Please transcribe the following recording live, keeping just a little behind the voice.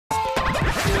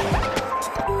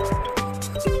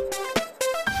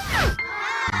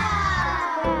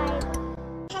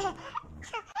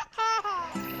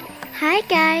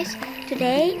guys,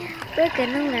 today we're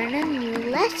gonna learn a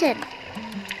new lesson.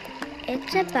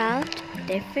 It's about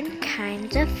different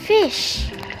kinds of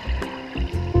fish.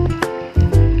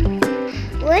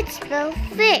 Let's spell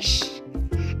fish.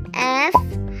 F-I-S-H.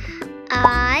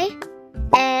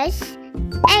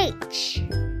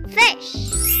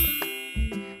 Fish.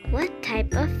 What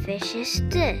type of fish is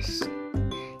this?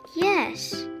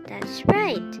 Yes, that's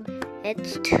right.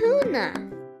 It's tuna.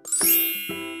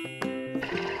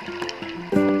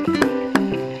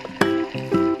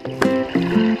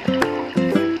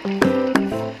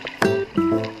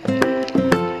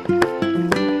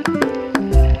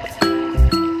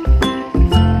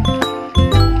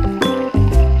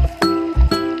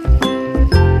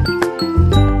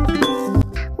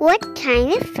 What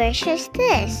kind of fish is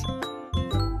this?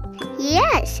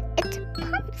 Yes, it's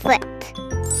pomfret.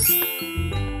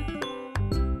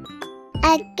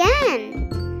 Again,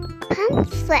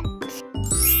 pomfret.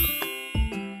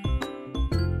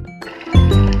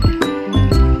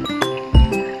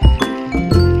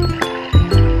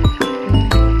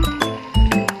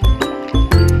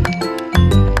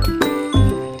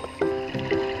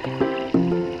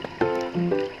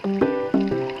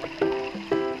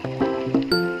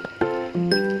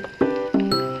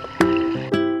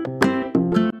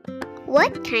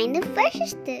 What kind of fish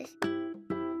is this?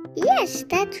 Yes,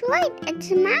 that's right, it's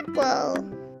mackerel.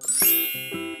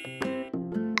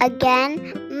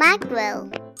 Again, mackerel.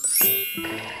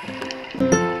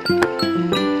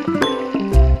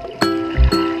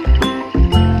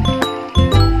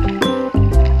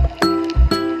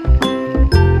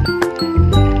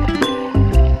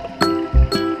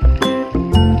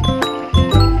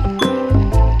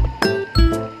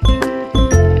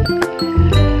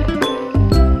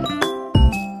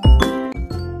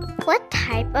 What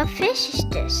type of fish is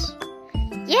this?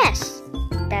 Yes,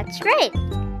 that's right.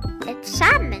 It's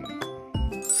salmon.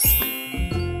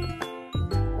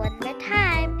 One more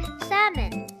time,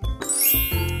 salmon.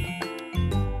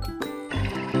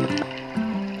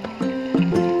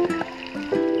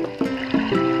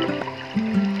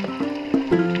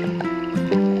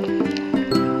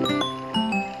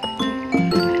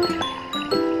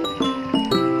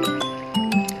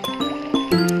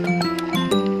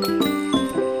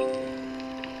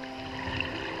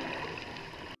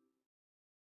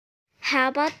 How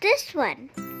about this one?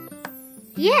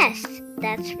 Yes,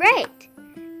 that's right.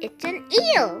 It's an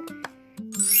eel.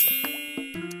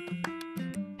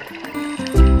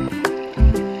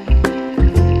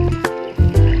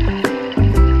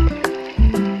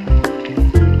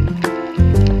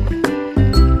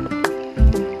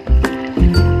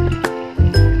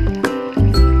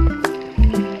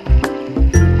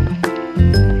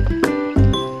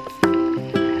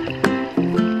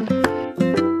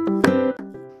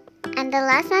 And the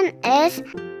last one is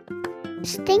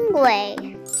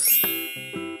stingray.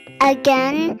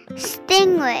 Again,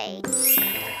 stingray.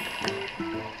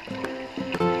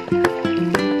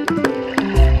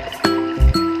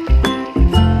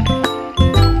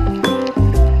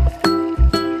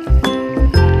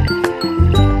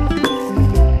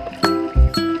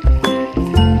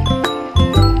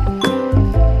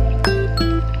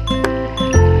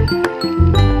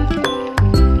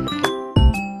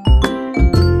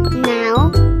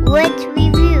 Let's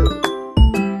review.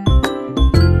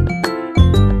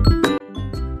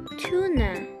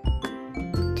 Tuna,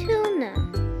 tuna.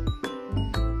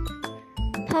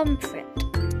 Pomfret,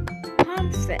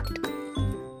 pomfret.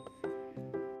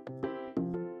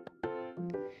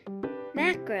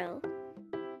 Mackerel,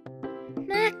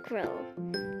 mackerel.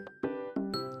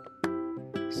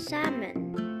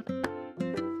 Salmon,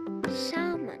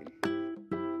 salmon.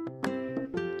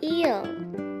 Eel,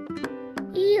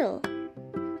 eel.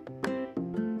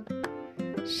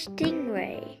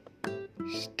 Stingray,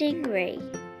 stingray.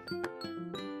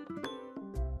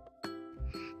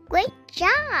 Great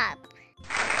job!